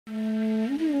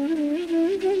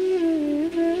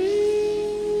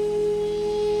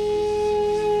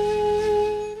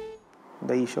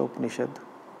the Isha Upanishad,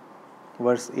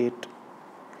 verse 8.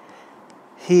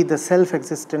 He, the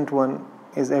self-existent one,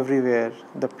 is everywhere,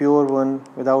 the pure one,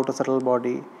 without a subtle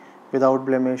body, without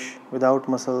blemish, without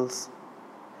muscles,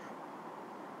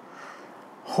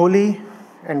 holy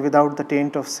and without the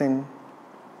taint of sin.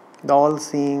 The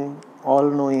all-seeing,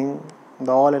 all-knowing,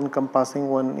 the all-encompassing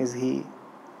one is He.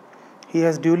 He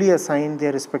has duly assigned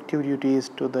their respective duties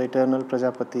to the eternal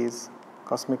Prajapatis,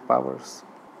 cosmic powers.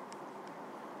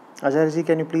 Acharya ji,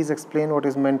 can you please explain what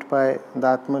is meant by the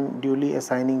Atman duly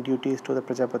assigning duties to the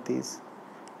Prajapatis?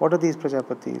 What are these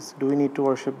Prajapatis? Do we need to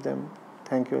worship them?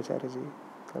 Thank you, Acharya ji.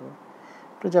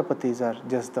 Prajapatis are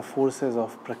just the forces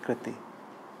of Prakriti,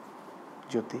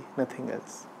 Jyoti, nothing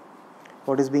else.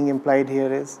 What is being implied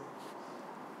here is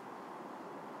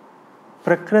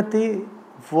Prakriti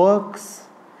works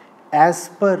as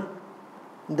per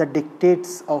the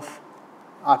dictates of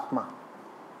Atma.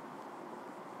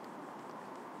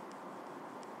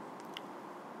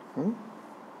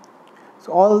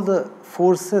 So all the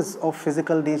forces of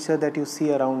physical nature that you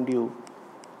see around you,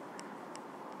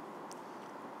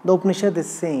 the Upanishad is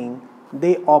saying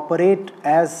they operate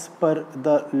as per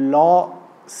the law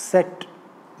set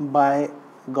by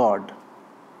God.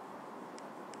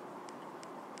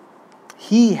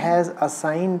 He has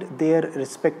assigned their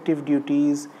respective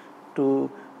duties to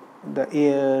the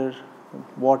air,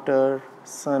 water,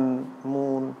 sun,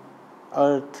 moon,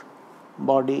 earth,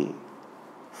 body,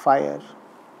 fire.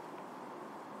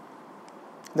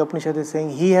 The Upanishad is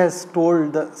saying He has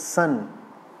told the sun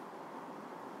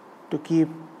to keep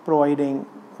providing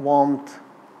warmth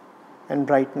and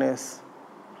brightness.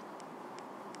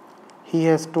 He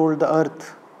has told the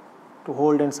earth to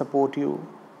hold and support you.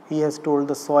 He has told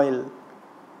the soil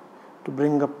to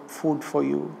bring up food for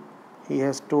you. He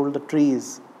has told the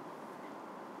trees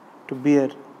to bear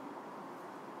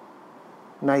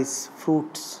nice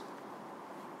fruits.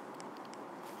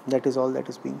 That is all that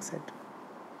is being said.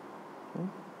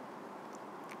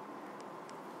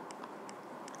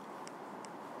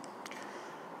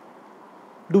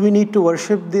 Do we need to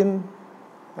worship them?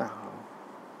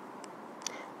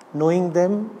 Knowing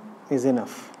them is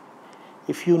enough.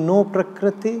 If you know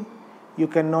Prakriti, you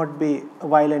cannot be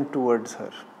violent towards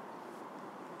her.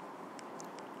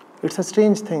 It's a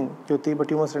strange thing, Jyoti, but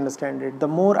you must understand it. The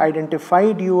more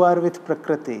identified you are with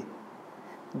Prakriti,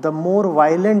 the more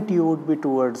violent you would be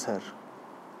towards her.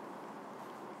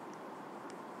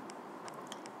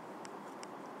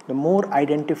 The more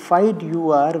identified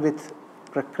you are with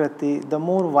Prakriti, the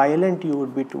more violent you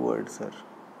would be towards her.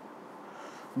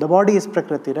 The body is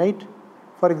Prakriti, right?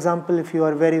 For example, if you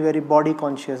are very, very body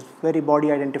conscious, very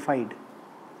body identified,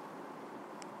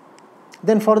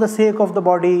 then for the sake of the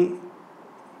body,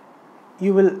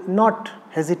 you will not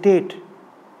hesitate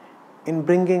in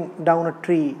bringing down a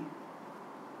tree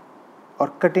or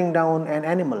cutting down an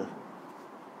animal.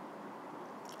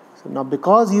 So now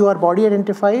because you are body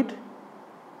identified,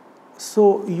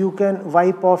 so you can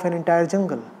wipe off an entire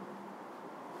jungle.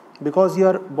 Because you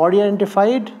are body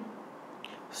identified,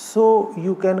 so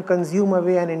you can consume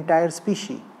away an entire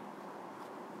species.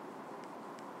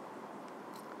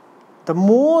 The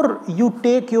more you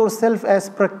take yourself as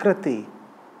Prakriti,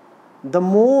 the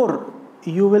more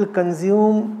you will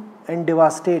consume and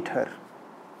devastate her.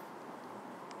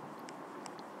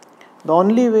 The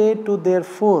only way to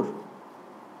therefore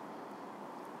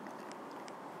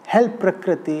help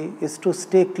Prakriti is to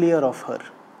stay clear of her.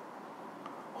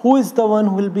 Who is the one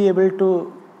who will be able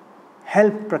to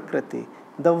help Prakriti?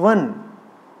 The one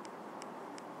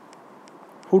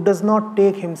who does not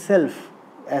take himself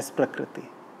as Prakriti.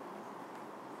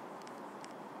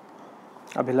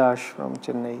 Abhilash from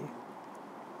Chennai,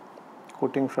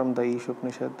 quoting from the Isha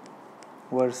Upanishad,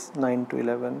 verse 9 to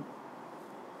 11.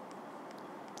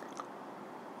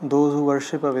 Those who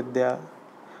worship Avidya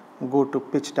go to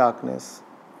pitch darkness,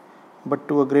 but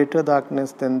to a greater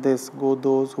darkness than this go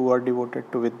those who are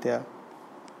devoted to Vidya.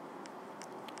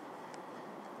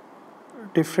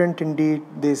 Different indeed,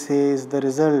 they say, is the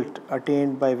result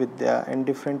attained by Vidya, and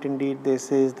different indeed, they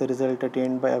say, is the result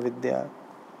attained by Avidya.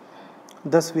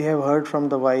 Thus we have heard from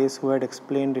the wise who had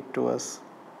explained it to us.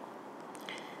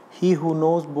 He who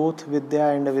knows both Vidya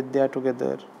and Avidya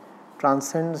together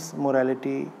transcends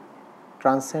mortality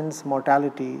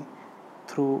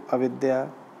through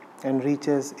Avidya and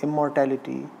reaches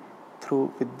immortality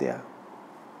through Vidya.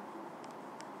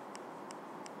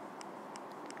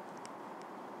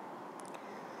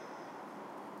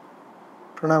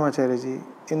 Pranam Acharya ji.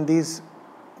 In these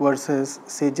verses,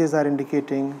 sages are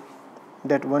indicating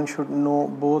that one should know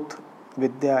both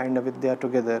Vidya and Avidya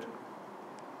together.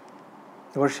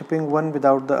 Worshipping one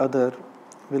without the other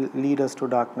will lead us to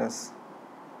darkness.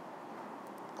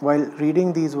 While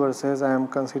reading these verses, I am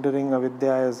considering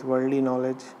Avidya as worldly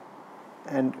knowledge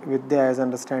and Vidya as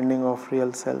understanding of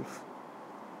real self.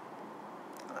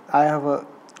 I have a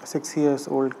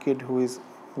 6-year-old kid who is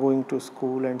going to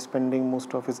school and spending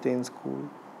most of his day in school.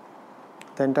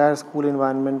 The entire school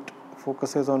environment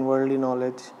focuses on worldly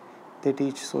knowledge. They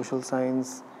teach social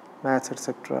science, maths,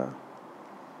 etc.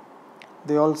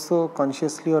 They also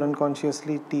consciously or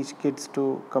unconsciously teach kids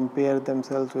to compare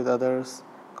themselves with others,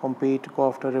 compete, go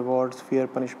after rewards, fear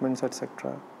punishments,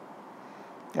 etc.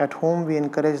 At home, we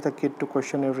encourage the kid to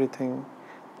question everything,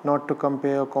 not to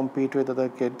compare or compete with other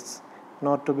kids,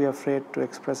 not to be afraid to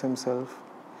express himself.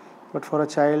 But for a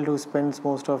child who spends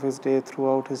most of his day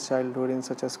throughout his childhood in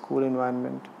such a school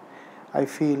environment, I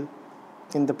feel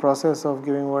in the process of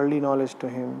giving worldly knowledge to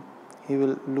him, he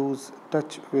will lose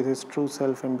touch with his true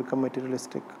self and become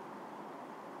materialistic.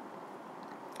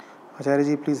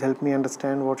 Acharya, please help me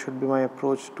understand what should be my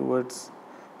approach towards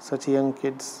such young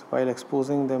kids while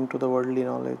exposing them to the worldly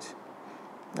knowledge.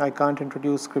 I can't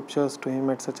introduce scriptures to him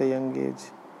at such a young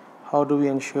age. How do we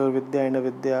ensure Vidya and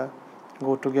Avidya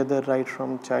go together right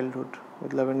from childhood?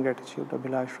 With love and gratitude,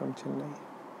 Abhilash from Chennai.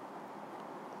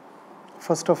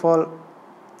 First of all,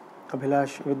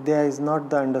 Abhilash, Vidya is not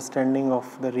the understanding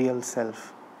of the real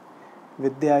self.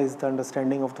 Vidya is the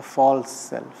understanding of the false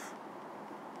self.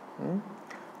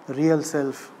 The real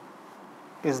self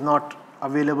is not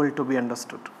available to be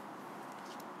understood.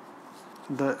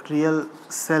 The real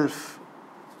self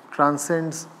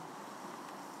transcends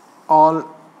all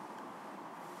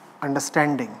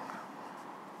understanding.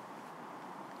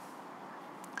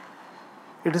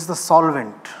 It is the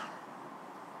solvent.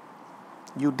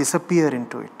 You disappear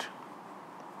into it.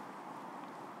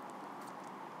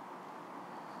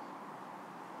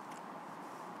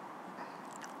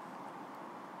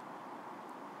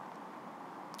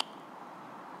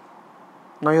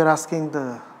 Now you're asking,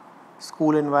 the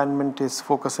school environment is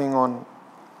focusing on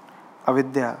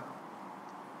Avidya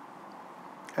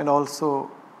and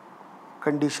also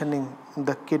conditioning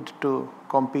the kid to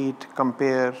compete,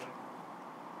 compare,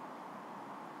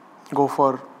 go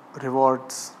for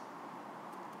rewards,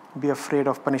 be afraid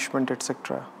of punishment,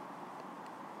 etc.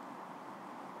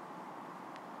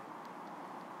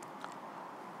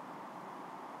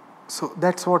 So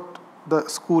that's what the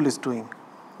school is doing.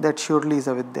 That surely is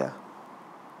Avidya.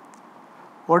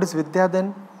 What is Vidya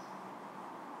then?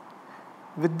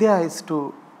 Vidya is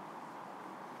to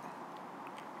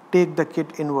take the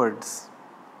kid inwards.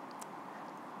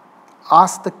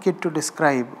 Ask the kid to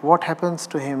describe what happens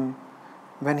to him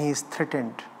when he is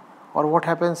threatened, or what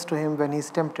happens to him when he is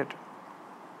tempted.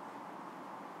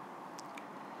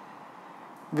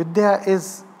 Vidya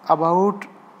is about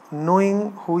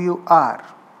knowing who you are.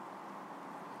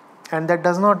 And that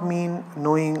does not mean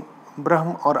knowing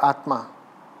Brahm or Atma.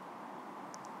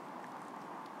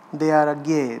 They are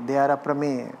agye, they are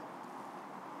aprameya.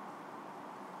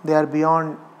 They are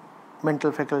beyond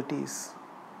mental faculties.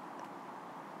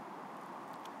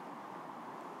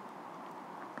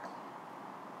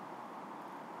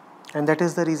 And that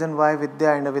is the reason why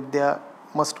Vidya and Avidya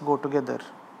must go together.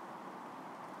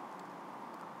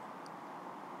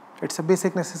 It's a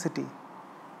basic necessity.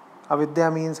 Avidya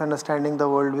means understanding the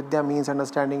world, Vidya means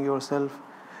understanding yourself.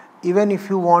 Even if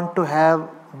you want to have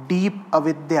deep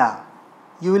Avidya,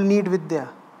 you will need Vidya.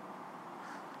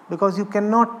 Because you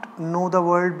cannot know the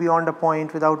world beyond a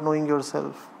point without knowing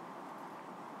yourself.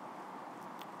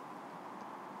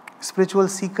 Spiritual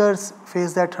seekers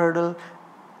face that hurdle.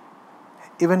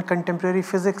 Even contemporary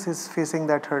physics is facing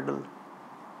that hurdle.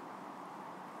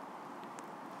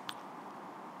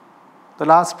 The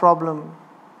last problem,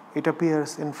 it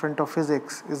appears, in front of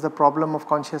physics is the problem of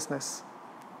consciousness.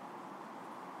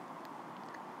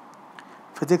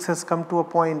 Physics has come to a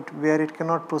point where it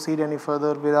cannot proceed any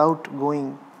further without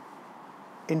going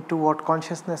into what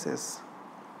consciousness is.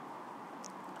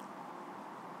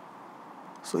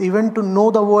 So even to know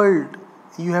the world,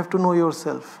 you have to know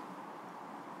yourself.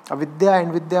 Avidya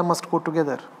and Vidya must go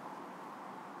together.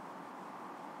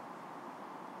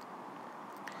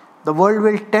 The world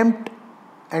will tempt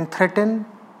and threaten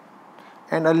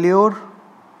and allure,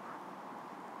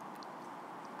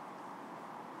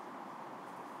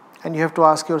 and you have to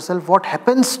ask yourself, what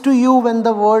happens to you when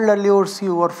the world allures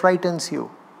you or frightens you?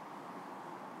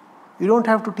 You don't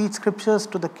have to teach scriptures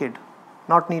to the kid,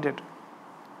 not needed.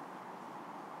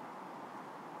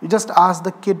 You just ask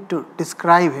the kid to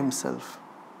describe himself.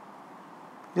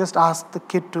 Just ask the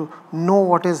kid to know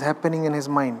what is happening in his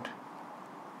mind.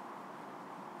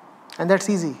 And that's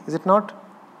easy, is it not?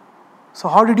 So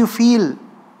how did you feel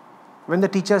when the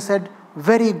teacher said,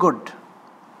 very good?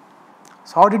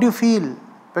 So how did you feel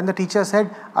When the teacher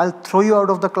said, I'll throw you out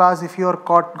of the class if you are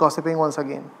caught gossiping once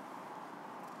again.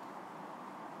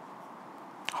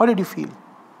 How did you feel?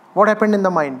 What happened in the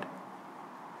mind?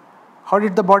 How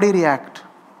did the body react?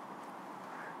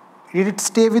 Did it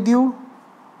stay with you?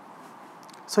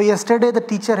 So yesterday the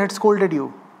teacher had scolded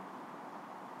you.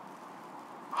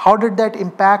 How did that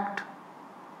impact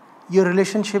your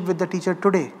relationship with the teacher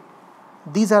today?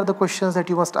 These are the questions that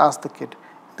you must ask the kid.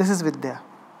 This is Vidya.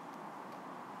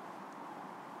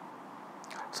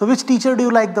 So which teacher do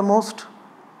you like the most?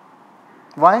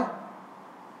 Why?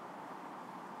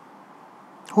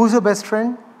 Who's your best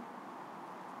friend?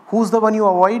 Who's the one you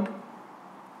avoid?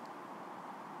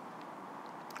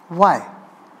 Why?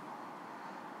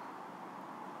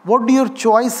 What do your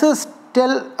choices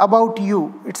tell about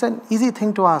you? It's an easy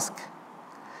thing to ask.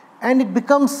 And it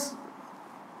becomes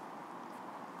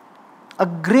a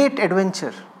great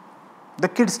adventure. The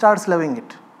kid starts loving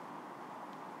it.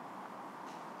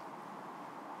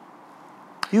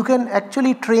 You can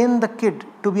actually train the kid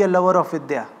to be a lover of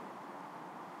Vidya.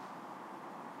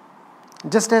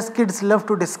 Just as kids love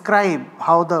to describe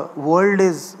how the world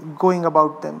is going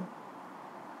about them,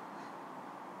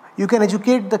 you can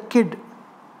educate the kid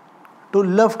to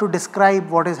love to describe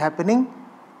what is happening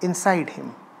inside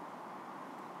him.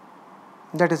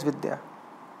 That is Vidya.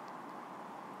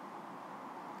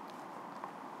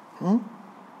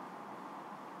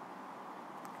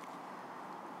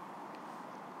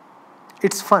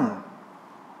 It's fun.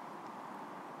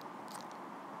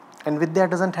 And Vidya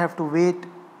doesn't have to wait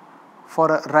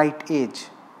for a right age.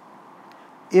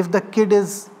 If the kid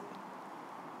is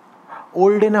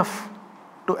old enough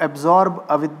to absorb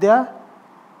Avidya,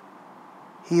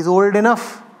 he is old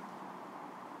enough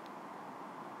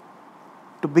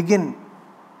to begin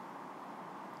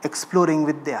exploring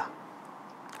Vidya.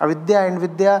 Avidya and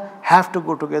Vidya have to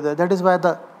go together. That is why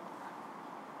the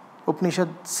Upanishad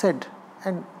said,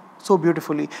 and so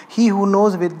beautifully, he who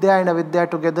knows Vidya and Avidya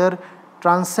together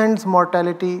transcends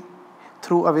mortality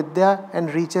through Avidya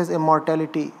and reaches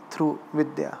immortality through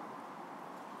Vidya.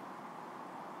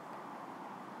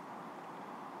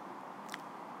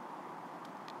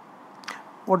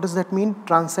 What does that mean?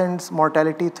 Transcends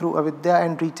mortality through Avidya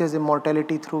and reaches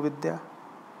immortality through Vidya.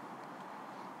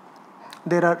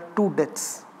 There are two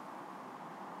deaths.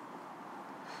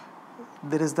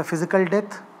 There is the physical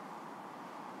death,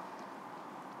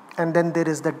 and then there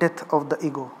is the death of the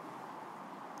ego.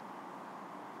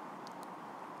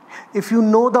 If you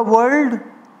know the world,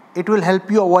 it will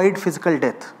help you avoid physical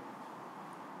death.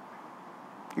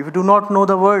 If you do not know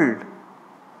the world,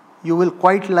 you will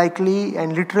quite likely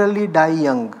and literally die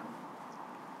young.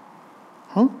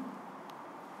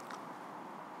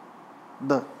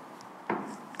 The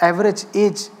average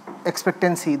age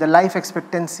expectancy, the life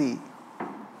expectancy,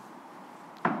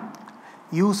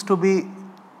 used to be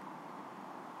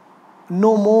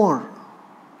no more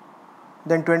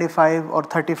than 25 or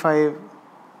 35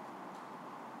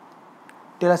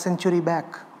 till a century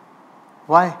back.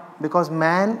 Why? Because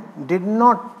man did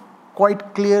not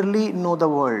quite clearly know the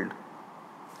world.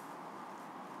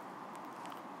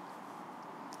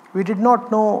 We did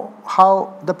not know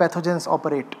how the pathogens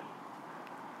operate.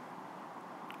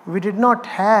 We did not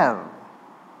have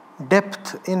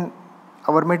depth in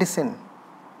our medicine.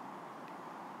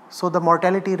 So the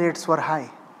mortality rates were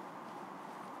high.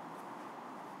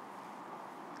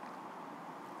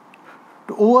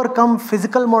 To overcome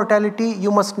physical mortality,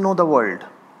 you must know the world.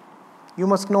 You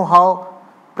must know how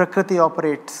Prakriti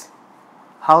operates,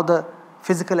 how the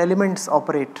physical elements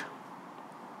operate,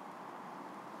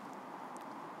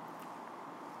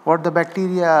 what the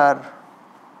bacteria are,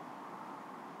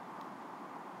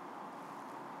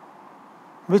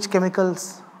 which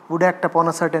chemicals would act upon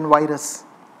a certain virus.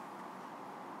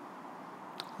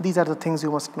 These are the things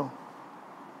you must know.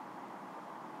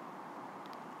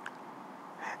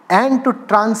 And to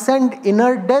transcend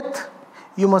inner death,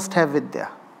 you must have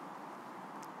Vidya.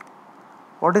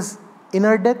 What is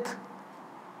inner death?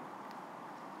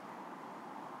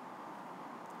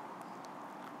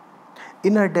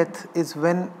 Inner death is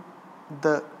when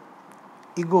the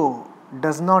ego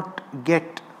does not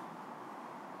get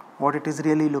what it is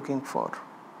really looking for.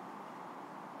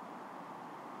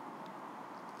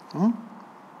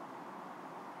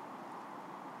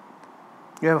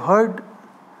 You have heard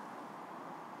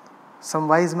some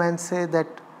wise man say that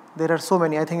there are so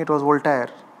many, I think it was Voltaire,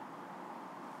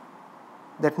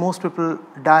 that most people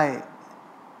die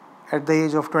at the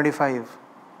age of 25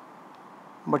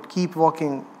 but keep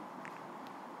walking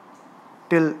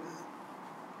till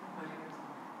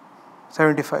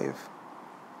 75.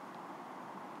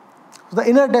 So the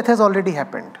inner death has already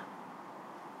happened.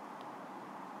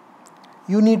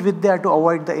 You need Vidya to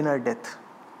avoid the inner death.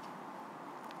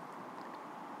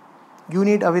 You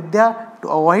need Avidya to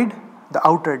avoid the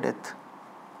outer death.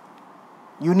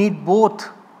 You need both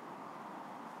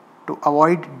to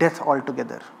avoid death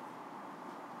altogether.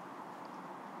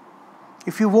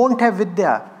 If you won't have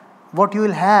Vidya, what you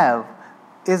will have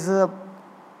is a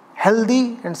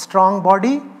healthy and strong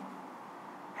body,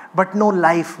 but no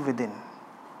life within.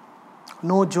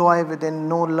 No joy within,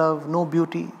 no love, no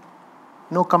beauty,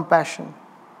 no compassion,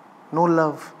 no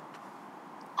love.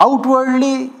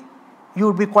 Outwardly, you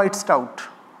would be quite stout.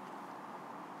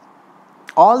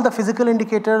 All the physical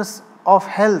indicators of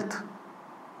health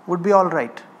would be all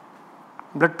right.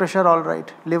 Blood pressure all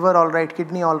right, liver all right,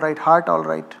 kidney all right, heart all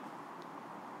right.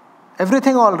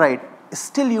 Everything all right.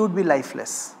 Still you would be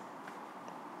lifeless.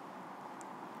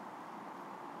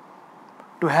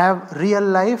 To have real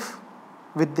life,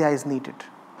 Vidya is needed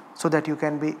so that you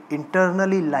can be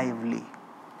internally lively.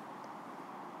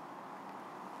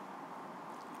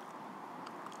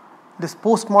 This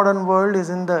postmodern world is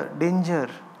in the danger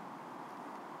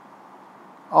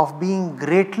of being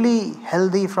greatly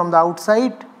healthy from the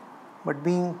outside but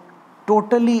being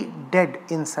totally dead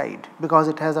inside, because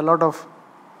it has a lot of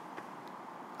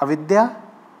avidya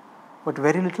but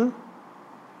very little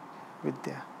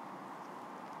Vidya.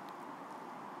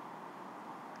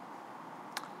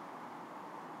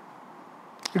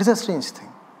 It is a strange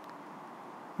thing.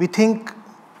 We think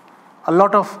a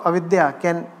lot of avidya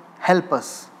can help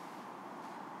us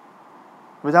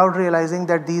without realizing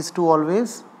that these two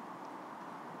always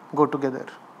go together.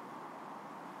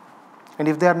 And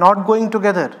if they are not going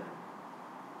together,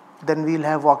 then we will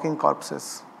have walking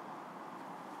corpses.